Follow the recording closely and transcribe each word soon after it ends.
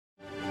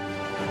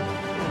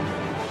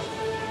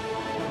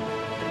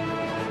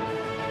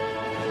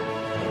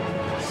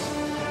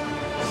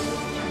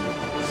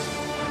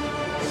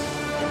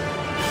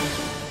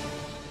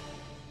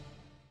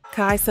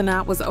Kai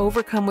Cenat was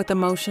overcome with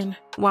emotion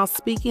while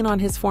speaking on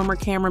his former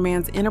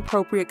cameraman's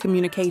inappropriate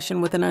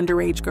communication with an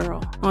underage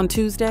girl. On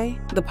Tuesday,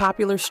 the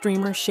popular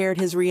streamer shared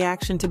his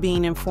reaction to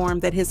being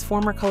informed that his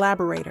former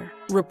collaborator,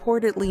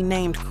 reportedly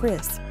named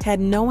Chris, had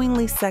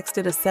knowingly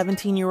sexted a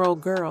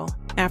 17-year-old girl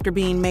after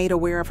being made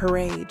aware of her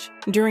age.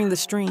 During the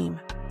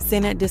stream,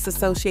 Cenat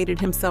disassociated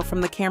himself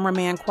from the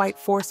cameraman quite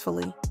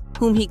forcefully,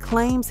 whom he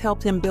claims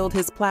helped him build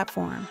his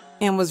platform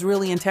and was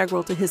really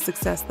integral to his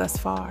success thus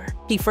far.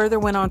 He further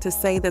went on to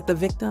say that the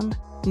victim,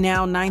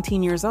 now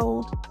 19 years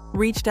old,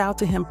 reached out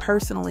to him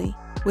personally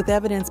with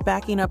evidence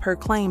backing up her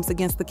claims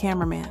against the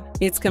cameraman.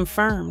 It's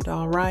confirmed,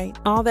 all right?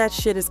 All that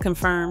shit is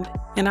confirmed,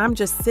 and I'm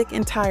just sick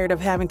and tired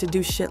of having to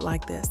do shit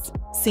like this.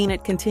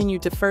 Cenat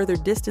continued to further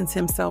distance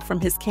himself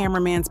from his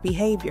cameraman's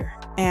behavior,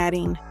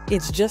 adding,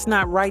 "It's just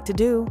not right to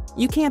do.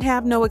 You can't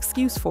have no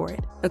excuse for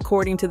it."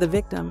 According to the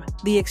victim,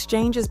 the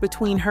exchanges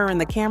between her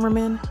and the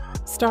cameraman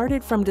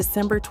started from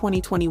December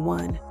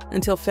 2021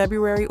 until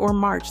February or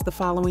March the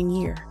following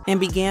year, and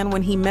began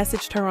when he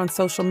messaged her on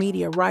social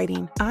media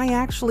writing, "I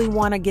actually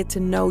want to get to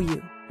know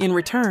you." In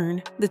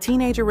return, the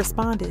teenager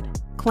responded,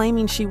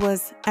 claiming she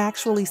was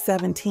actually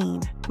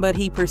 17, but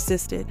he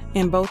persisted,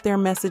 and both their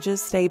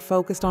messages stayed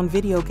focused on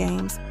video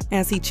games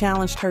as he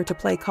challenged her to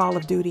play Call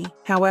of Duty.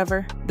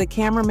 However, the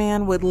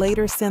cameraman would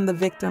later send the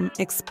victim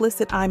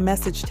explicit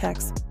iMessage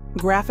texts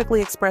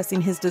graphically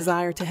expressing his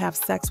desire to have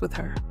sex with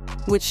her,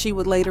 which she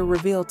would later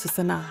reveal to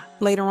Cenat.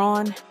 Later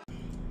on,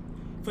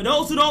 for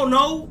those who don't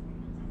know,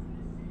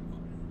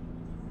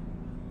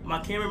 my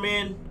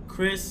cameraman,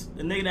 Chris,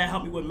 the nigga that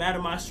helped me with Mad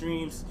at My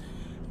streams,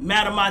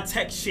 Mad at My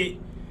tech shit,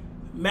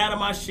 Mad at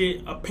My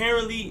shit,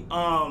 apparently,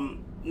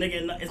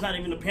 nigga, it's not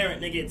even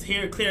apparent, nigga, it's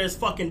here clear as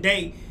fucking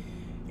day.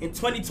 In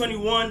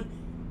 2021,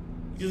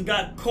 he just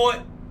got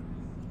caught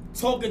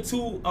talking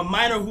to a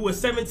minor who was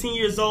 17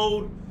 years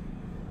old.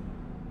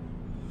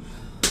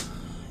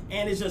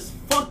 And it's just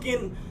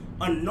fucking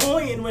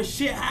annoying when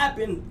shit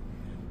happen.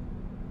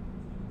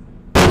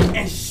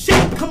 And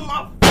shit come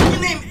my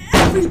fucking name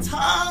every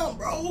time,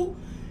 bro.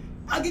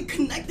 I get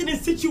connected in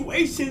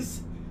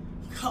situations.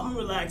 Come and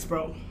relax,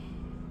 bro.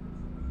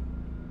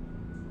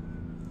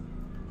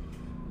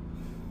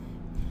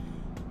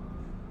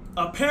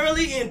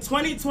 Apparently in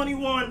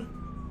 2021,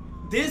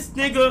 this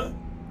nigga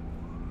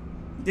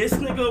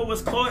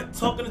was caught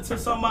talking to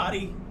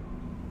somebody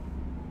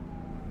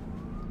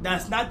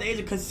that's not the age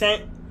of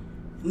consent.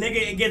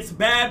 Nigga, it gets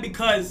bad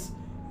because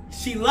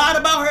she lied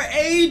about her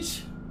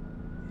age.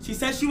 She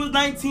said she was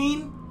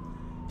 19.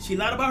 She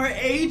lied about her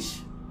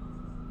age.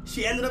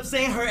 She ended up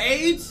saying her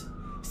age.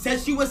 Said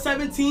she was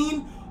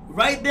 17.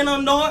 Right at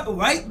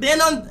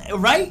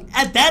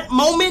that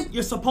moment,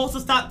 you're supposed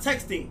to stop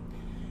texting.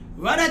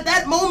 Right at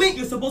that moment,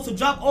 you're supposed to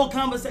drop all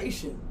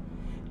conversation.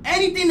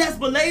 Anything that's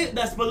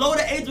below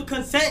the age of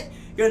consent,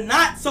 you're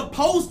not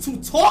supposed to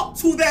talk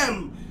to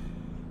them.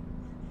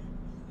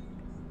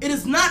 It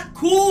is not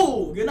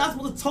cool. You're not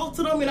supposed to talk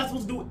to them. You're not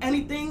supposed to do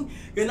anything.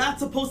 You're not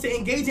supposed to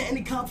engage in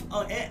any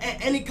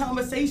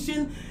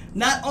conversation.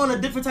 Not on a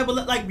different type of,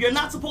 like, you're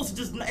not supposed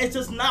to it's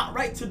just not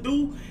right to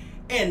do.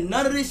 And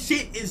none of this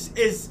shit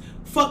is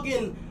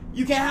fucking,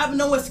 you can't have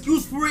no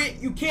excuse for it.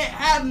 You can't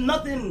have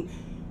nothing.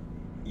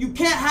 You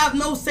can't have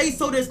no say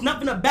so. There's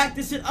nothing to back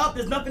this shit up.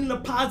 There's nothing in a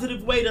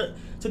positive way to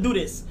do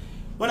this.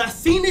 When I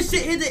seen this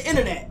shit hit the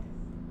internet,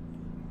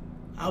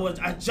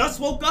 I just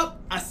woke up.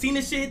 I seen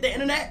this shit hit the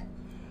internet.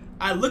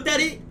 I looked at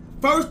it.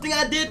 First thing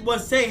I did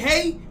was say,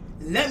 hey,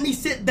 let me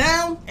sit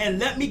down and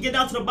let me get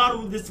down to the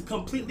bottom of this to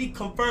completely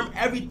confirm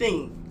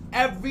everything.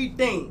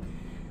 Everything.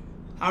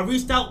 I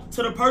reached out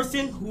to the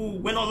person who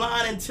went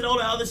online and did all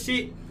the other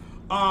shit.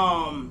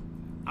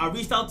 I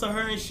reached out to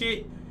her and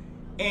shit.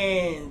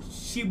 And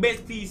she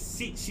basically,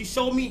 she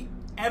showed me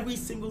every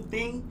single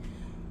thing.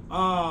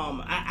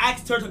 I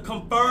asked her to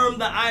confirm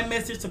the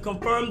iMessage, to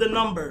confirm the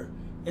number.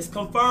 It's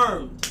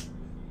confirmed.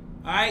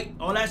 Alright?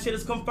 All that shit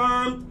is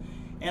confirmed.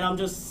 And I'm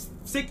just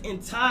sick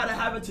and tired of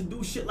having to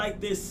do shit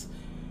like this.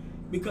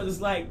 Because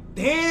it's like,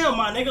 damn,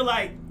 my nigga,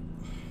 like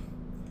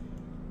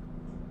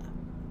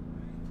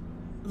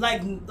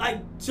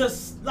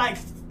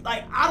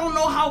I don't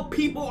know how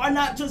people are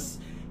not just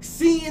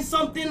seeing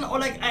something or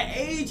like an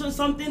age or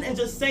something and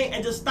just saying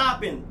and just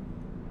stopping.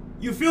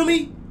 You feel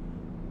me?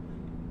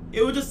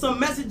 It was just some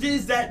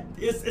messages that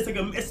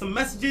it's some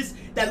messages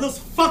that looks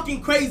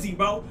fucking crazy,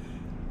 bro.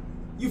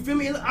 You feel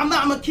me? I'm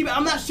not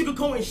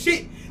sugarcoating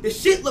shit. The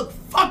shit look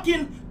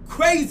fucking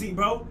crazy,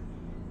 bro.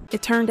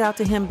 It turned out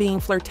to him being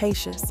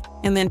flirtatious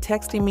and then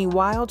texting me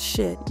wild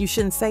shit you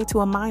shouldn't say to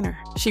a minor,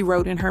 she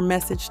wrote in her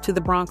message to the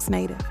Bronx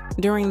native.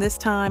 During this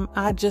time,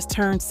 I just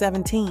turned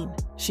 17,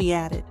 she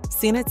added.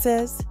 Cenat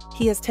says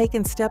he has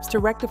taken steps to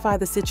rectify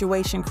the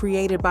situation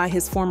created by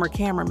his former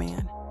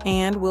cameraman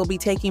and will be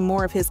taking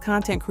more of his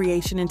content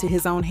creation into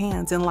his own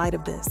hands in light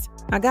of this.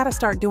 I gotta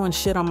start doing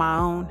shit on my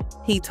own,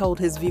 he told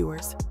his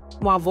viewers,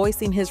 while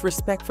voicing his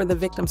respect for the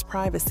victim's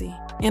privacy.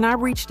 And I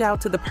reached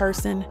out to the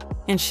person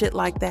and shit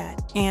like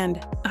that,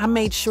 and I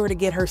made sure to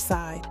get her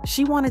side.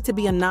 She wanted to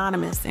be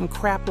anonymous and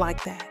crap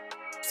like that.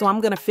 So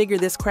I'm gonna figure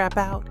this crap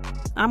out.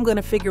 I'm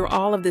gonna figure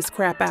all of this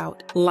crap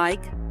out.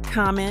 Like,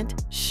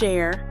 comment,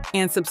 share,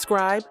 and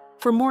subscribe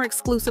for more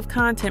exclusive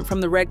content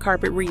from the Red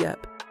Carpet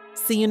Re-Up.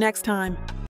 See you next time.